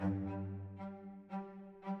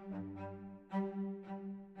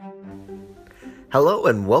Hello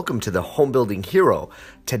and welcome to the Home Building Hero.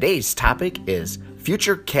 Today's topic is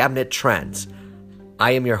future cabinet trends.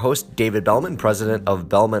 I am your host, David Bellman, president of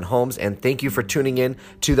Bellman Homes, and thank you for tuning in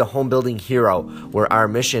to the Home Building Hero, where our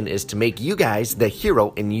mission is to make you guys the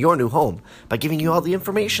hero in your new home by giving you all the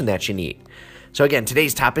information that you need. So again,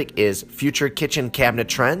 today's topic is future kitchen cabinet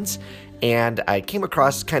trends, and I came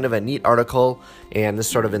across kind of a neat article, and this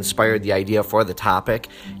sort of inspired the idea for the topic.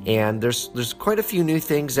 And there's quite a few new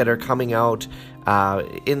things that are coming out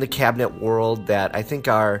in the cabinet world that I think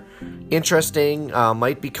are interesting,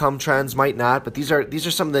 might become trends, might not, but these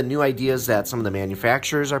are some of the new ideas that some of the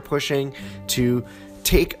manufacturers are pushing to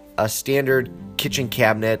take a standard kitchen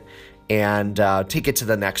cabinet and take it to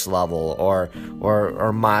the next level,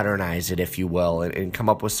 or modernize it, if you will, and come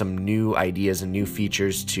up with some new ideas and new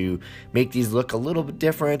features to make these look a little bit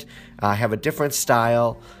different, have a different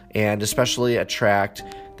style, and especially attract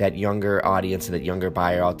that younger audience and that younger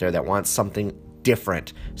buyer out there that wants something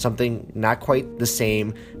different, something not quite the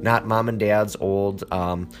same, not mom and dad's old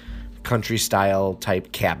country style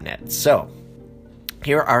type cabinet. So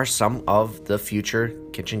here are some of the future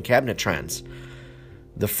kitchen cabinet trends.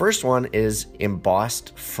 The first one is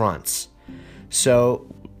embossed fronts.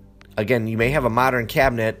 So again, you may have a modern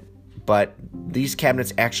cabinet, but these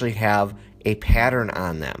cabinets actually have a pattern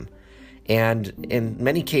on them. And in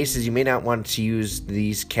many cases, you may not want to use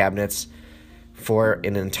these cabinets for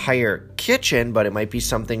an entire kitchen, but it might be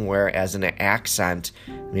something where, as an accent,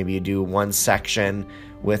 maybe you do one section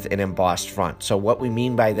with an embossed front. So what we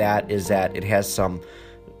mean by that is that it has some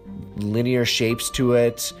linear shapes to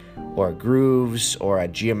it, or grooves, or a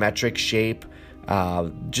geometric shape,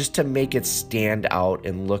 just to make it stand out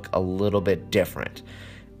and look a little bit different.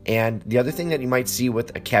 And the other thing that you might see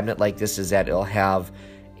with a cabinet like this is that it'll have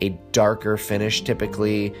a darker finish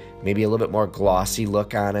typically, maybe a little bit more glossy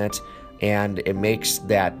look on it, and it makes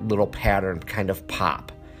that little pattern kind of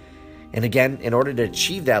pop. And again, in order to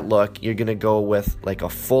achieve that look, you're going to go with like a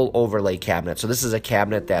full overlay cabinet. So this is a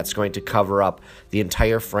cabinet that's going to cover up the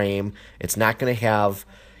entire frame. It's not going to have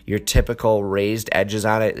your typical raised edges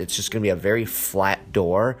on it. It's just going to be a very flat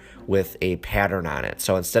door with a pattern on it.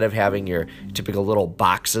 So instead of having your typical little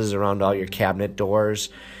boxes around all your cabinet doors,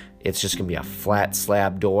 it's just going to be a flat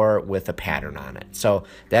slab door with a pattern on it. So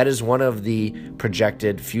that is one of the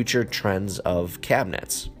projected future trends of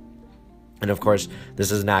cabinets. And of course,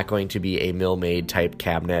 this is not going to be a mill-made type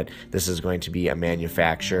cabinet. This is going to be a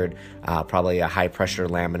manufactured, probably a high-pressure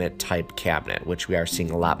laminate type cabinet, which we are seeing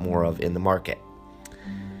a lot more of in the market.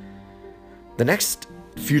 The next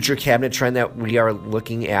future cabinet trend that we are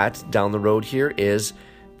looking at down the road here is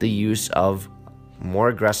the use of more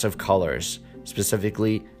aggressive colors,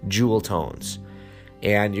 specifically jewel tones.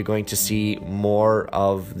 And you're going to see more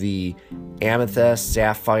of the amethyst,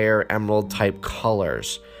 sapphire, emerald type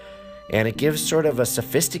colors. And it gives sort of a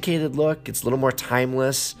sophisticated look. It's a little more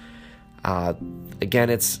timeless.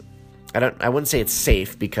 Again, I wouldn't say it's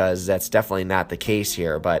safe, because that's definitely not the case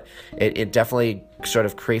here, but it definitely sort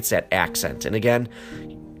of creates that accent. And again,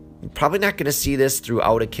 probably not going to see this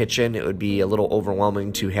throughout a kitchen. It would be a little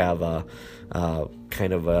overwhelming to have a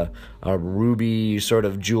kind of a ruby sort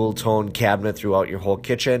of jewel tone cabinet throughout your whole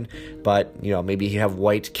kitchen. But maybe you have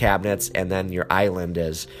white cabinets, and then your island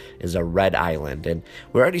is a red island. And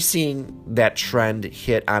we're already seeing that trend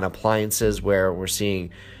hit on appliances, where we're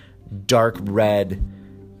seeing dark red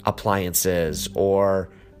appliances, or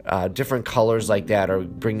different colors like that, or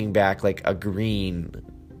bringing back like a green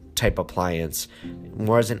type appliance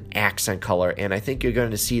more as an accent color. And I think you're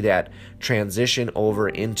going to see that transition over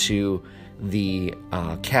into the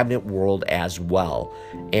cabinet world as well.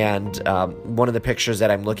 And one of the pictures that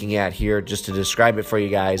I'm looking at here, just to describe it for you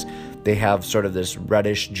guys, they have sort of this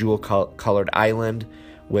reddish jewel colored island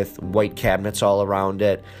with white cabinets all around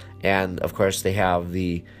it. And of course they have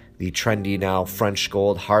the trendy now French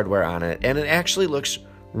gold hardware on it, and it actually looks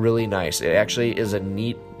really nice. It actually is a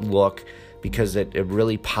neat look, because it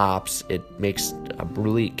really pops. It makes a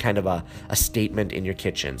really kind of a statement in your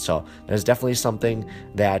kitchen. So there's definitely something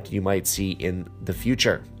that you might see in the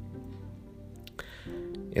future.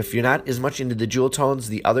 If you're not as much into the jewel tones,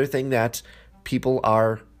 the other thing that people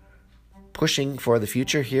are pushing for the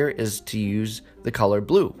future here is to use the color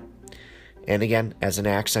blue. And again, as an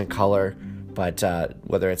accent color, but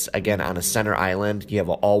whether it's, again, on a center island, you have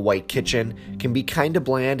an all-white kitchen, can be kind of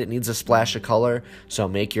bland. It needs a splash of color, so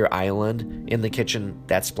make your island in the kitchen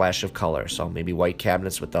that splash of color. So maybe white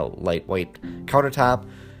cabinets with a light white countertop,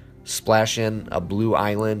 splash in a blue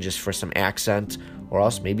island just for some accent, or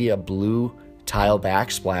else maybe a blue tile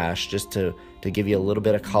backsplash just to give you a little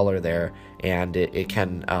bit of color there, and it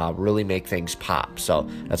can really make things pop. So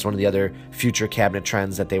that's one of the other future cabinet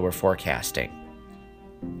trends that they were forecasting.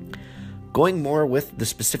 Going more with the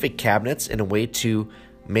specific cabinets in a way to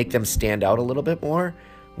make them stand out a little bit more,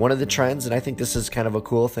 one of the trends, and I think this is kind of a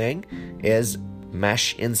cool thing, is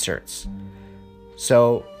mesh inserts.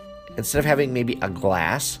 So instead of having maybe a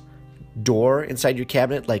glass door inside your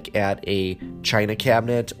cabinet, like at a china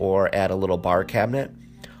cabinet or at a little bar cabinet,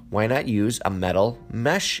 why not use a metal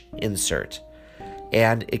mesh insert?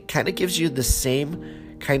 And it kind of gives you the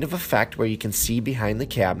same kind of effect where you can see behind the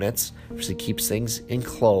cabinets, obviously keeps things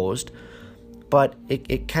enclosed, but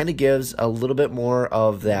it kind of gives a little bit more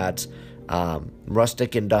of that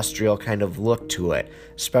rustic industrial kind of look to it,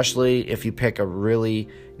 especially if you pick a really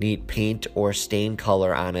neat paint or stain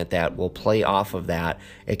color on it that will play off of that.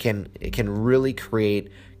 It can really create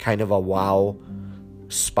kind of a wow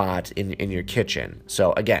spot in your kitchen.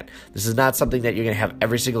 So again, this is not something that you're going to have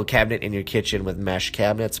every single cabinet in your kitchen with mesh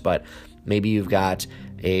cabinets, but maybe you've got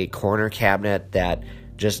a corner cabinet that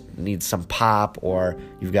just needs some pop, or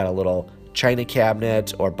you've got a little china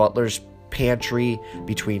cabinet or butler's pantry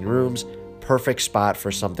between rooms. Perfect spot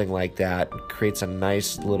for something like that. Creates a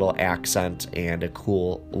nice little accent and a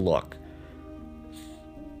cool look.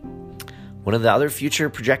 One of the other future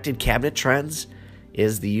projected cabinet trends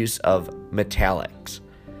is the use of metallics.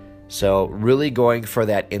 So really going for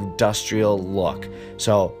that industrial look.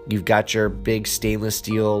 So you've got your big stainless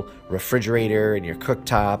steel refrigerator and your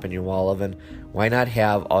cooktop and your wall oven. Why not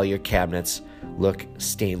have all your cabinets look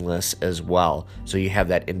stainless as well? So you have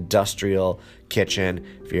that industrial kitchen.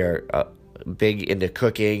 If you're big into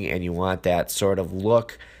cooking and you want that sort of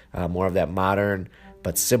look, more of that modern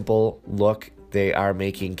but simple look, they are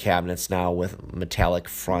making cabinets now with metallic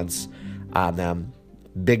fronts on them.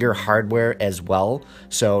 Bigger hardware as well,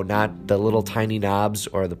 so not the little tiny knobs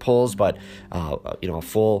or the pulls, but a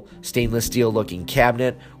full stainless steel looking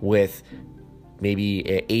cabinet with maybe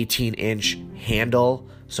an 18-inch handle,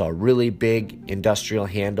 so a really big industrial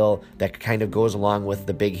handle that kind of goes along with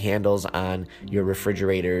the big handles on your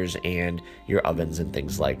refrigerators and your ovens and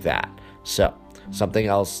things like that. So something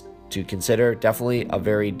else to consider, definitely a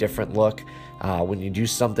very different look. When you do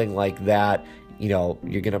something like that, you're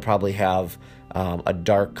going to probably have a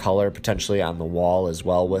dark color potentially on the wall as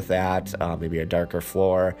well with that, maybe a darker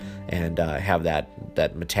floor, and have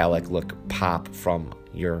that metallic look pop from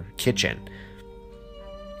your kitchen.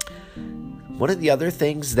 One of the other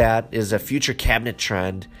things that is a future cabinet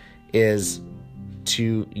trend is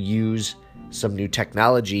to use some new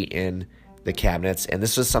technology in the cabinets, and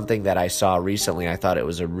this was something that I saw recently. I thought it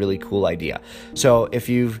was a really cool idea. So if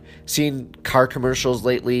you've seen car commercials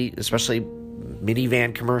lately, especially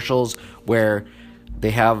minivan commercials, where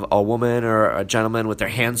they have a woman or a gentleman with their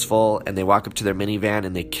hands full and they walk up to their minivan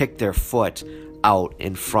and they kick their foot out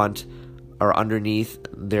in front or underneath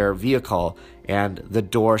their vehicle and the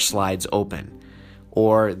door slides open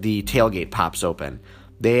or the tailgate pops open.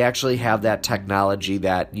 They actually have that technology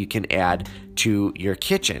that you can add to your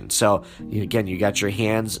kitchen. So again, you got your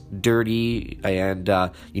hands dirty and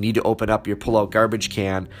you need to open up your pull-out garbage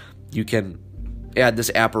can. You can add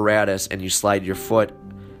this apparatus and you slide your foot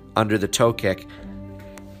under the toe kick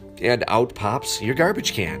and out pops your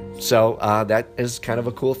garbage can. So that is kind of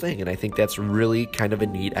a cool thing, and I think that's really kind of a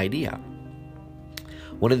neat idea.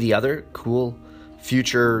 One of the other cool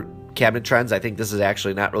future cabinet trends, I think this is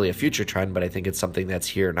actually not really a future trend, but I think it's something that's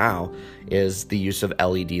here now, is the use of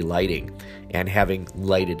LED lighting and having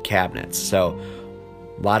lighted cabinets. So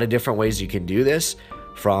a lot of different ways you can do this,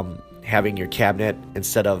 from having your cabinet,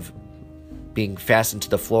 instead of being fastened to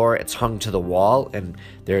the floor, it's hung to the wall and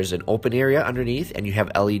there's an open area underneath and you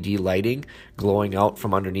have LED lighting glowing out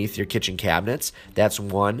from underneath your kitchen cabinets. That's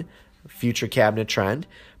one future cabinet trend,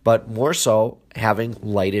 but more so having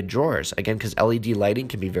lighted drawers. Again, because LED lighting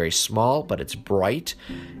can be very small, but it's bright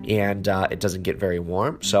and it doesn't get very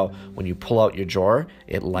warm. So when you pull out your drawer,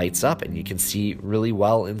 it lights up and you can see really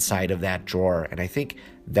well inside of that drawer. And I think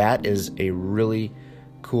that is a really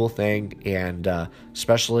cool thing, and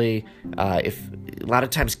especially if a lot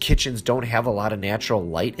of times kitchens don't have a lot of natural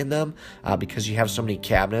light in them because you have so many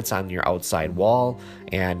cabinets on your outside wall,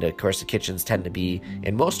 and of course the kitchens tend to be,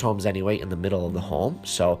 in most homes anyway, in the middle of the home,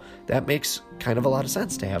 so that makes kind of a lot of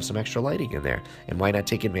sense to have some extra lighting in there. And why not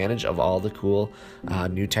take advantage of all the cool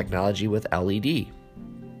new technology with LED?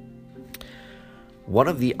 One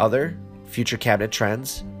of the other future cabinet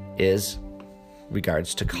trends is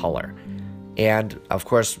regards to color. And of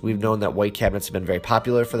course, we've known that white cabinets have been very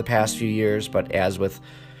popular for the past few years, but as with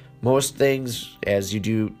most things, as you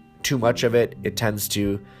do too much of it, it tends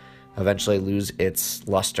to eventually lose its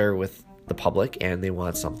luster with the public and they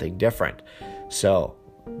want something different. So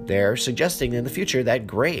they're suggesting in the future that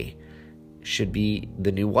gray should be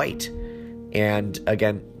the new white. And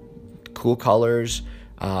again, cool colors,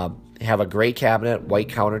 Have a gray cabinet, white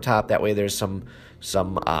countertop. That way there's some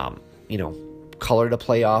color to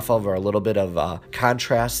play off of, or a little bit of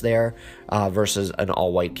contrast there, versus an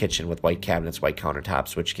all-white kitchen with white cabinets, white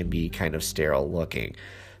countertops, which can be kind of sterile looking.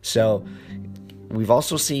 So we've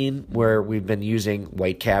also seen where we've been using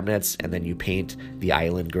white cabinets and then you paint the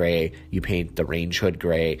island gray, you paint the range hood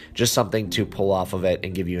gray, just something to pull off of it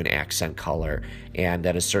and give you an accent color. And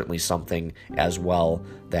that is certainly something as well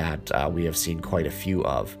that we have seen quite a few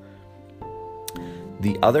of.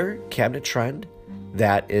 The other cabinet trend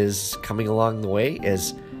that is coming along the way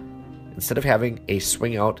is, instead of having a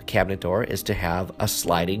swing out cabinet door, is to have a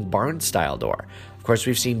sliding barn style door. Of course,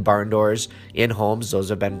 we've seen barn doors in homes. Those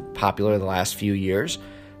have been popular the last few years.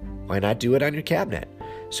 Why not do it on your cabinet?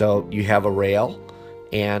 So you have a rail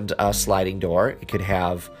and a sliding door. It could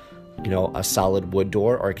have, a solid wood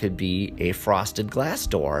door, or it could be a frosted glass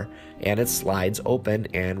door, and it slides open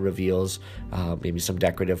and reveals maybe some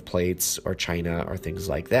decorative plates or china or things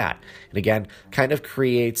like that. And again, kind of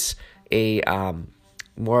creates a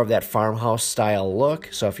more of that farmhouse style look.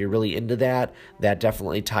 So if you're really into that, that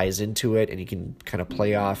definitely ties into it, and you can kind of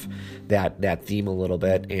play off that theme a little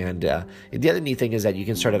bit. And the other neat thing is that you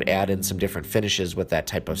can sort of add in some different finishes with that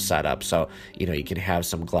type of setup. So, you can have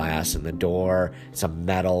some glass in the door, some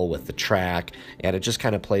metal with the track, and it just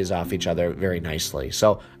kind of plays off each other very nicely.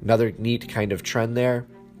 So another neat kind of trend there.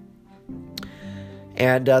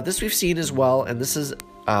 And this we've seen as well, and this is,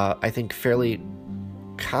 I think, fairly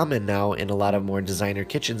common now in a lot of more designer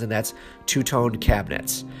kitchens, and that's two-toned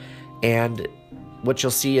cabinets. And what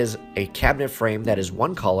you'll see is a cabinet frame that is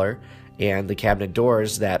one color and the cabinet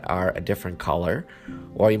doors that are a different color,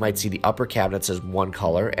 or you might see the upper cabinets as one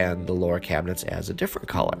color and the lower cabinets as a different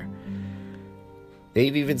color.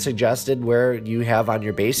 They've even suggested where you have on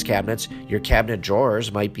your base cabinets, your cabinet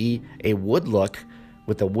drawers might be a wood look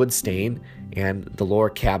with a wood stain, and the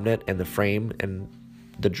lower cabinet and the frame and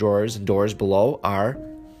the drawers and doors below are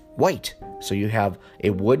white. So you have a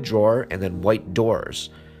wood drawer and then white doors.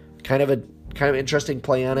 Kind of interesting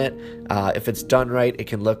play on it. If it's done right, it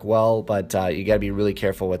can look well, but you got to be really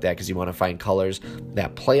careful with that, because you want to find colors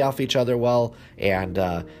that play off each other well. And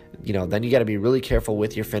then you got to be really careful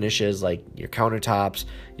with your finishes, like your countertops,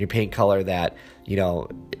 your paint color, that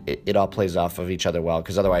it all plays off of each other well,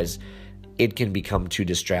 because otherwise it can become too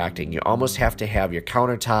distracting. You almost have to have your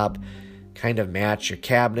countertop kind of match your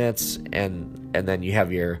cabinets, and then you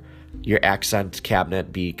have your accent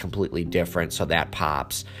cabinet be completely different, so that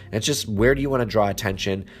pops. And it's just, where do you want to draw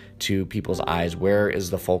attention to people's eyes? Where is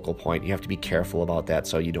the focal point? You have to be careful about that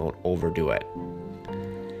so you don't overdo it.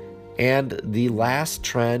 And the last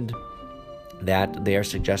trend that they are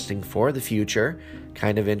suggesting for the future,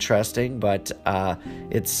 kind of interesting, but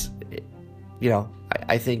it's,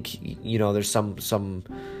 I think, there's some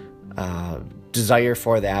desire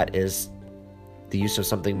for that, is the use of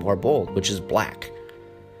something more bold, which is black.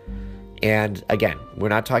 And again, we're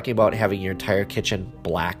not talking about having your entire kitchen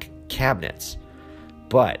black cabinets,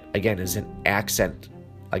 but again, as an accent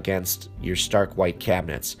against your stark white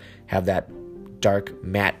cabinets, have that dark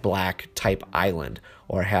matte black type island,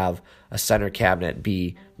 or have a center cabinet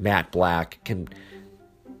be matte black, can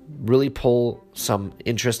really pull some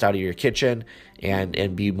interest out of your kitchen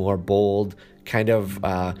and be more bold, kind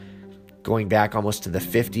of going back almost to the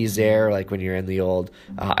 50s there, like when you're in the old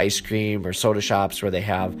ice cream or soda shops, where they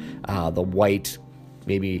have the white,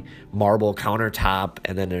 maybe marble countertop,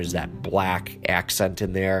 and then there's that black accent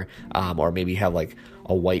in there, or maybe have like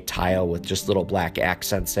a white tile with just little black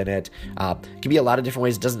accents in it. It can be a lot of different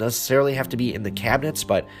ways. It doesn't necessarily have to be in the cabinets,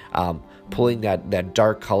 but pulling that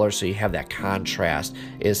dark color so you have that contrast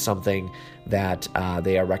is something that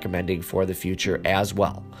they are recommending for the future as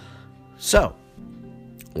well. So,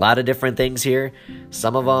 a lot of different things here.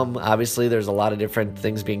 Some of them, obviously, there's a lot of different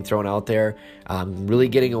things being thrown out there. Really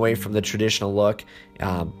getting away from the traditional look,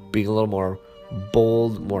 being a little more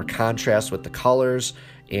bold, more contrast with the colors,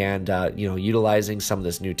 and utilizing some of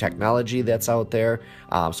this new technology that's out there.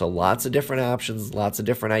 So lots of different options, lots of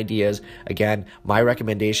different ideas. Again, my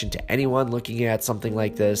recommendation to anyone looking at something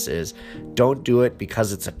like this is, don't do it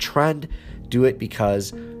because it's a trend. Do it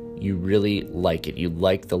because you really like it. You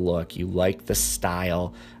like the look. You like the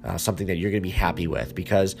style, something that you're going to be happy with.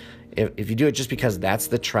 Because if you do it just because that's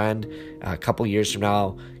the trend, a couple years from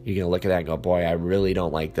now, you're going to look at that and go, boy, I really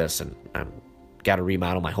don't like this, and I've got to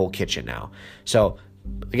remodel my whole kitchen now. So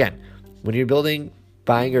again, when you're building,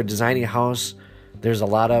 buying, or designing a house, there's a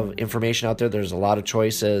lot of information out there. There's a lot of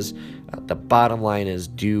choices. The bottom line is,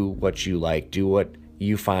 do what you like. Do what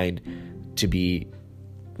you find to be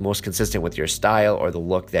most consistent with your style or the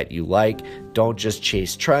look that you like. Don't just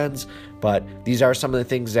chase trends, but these are some of the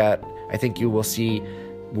things that I think you will see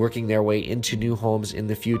working their way into new homes in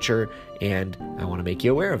the future, and I want to make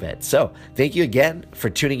you aware of it. So thank you again for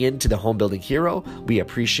tuning in to the Home Building Hero. We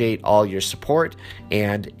appreciate all your support,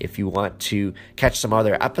 and if you want to catch some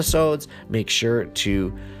other episodes, make sure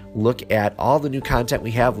to look at all the new content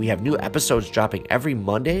we have. We have new episodes dropping every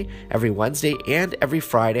Monday, every Wednesday, and every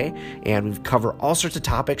Friday, and we cover all sorts of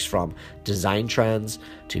topics from design trends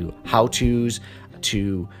to how-tos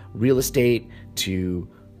to real estate to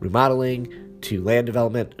remodeling to land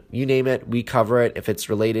development, you name it, we cover it. If it's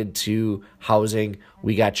related to housing,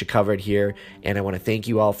 we got you covered here. And I want to thank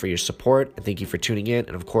you all for your support and thank you for tuning in.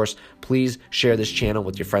 And of course, please share this channel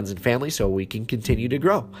with your friends and family so we can continue to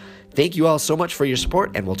grow. Thank you all so much for your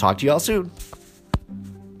support, and we'll talk to you all soon.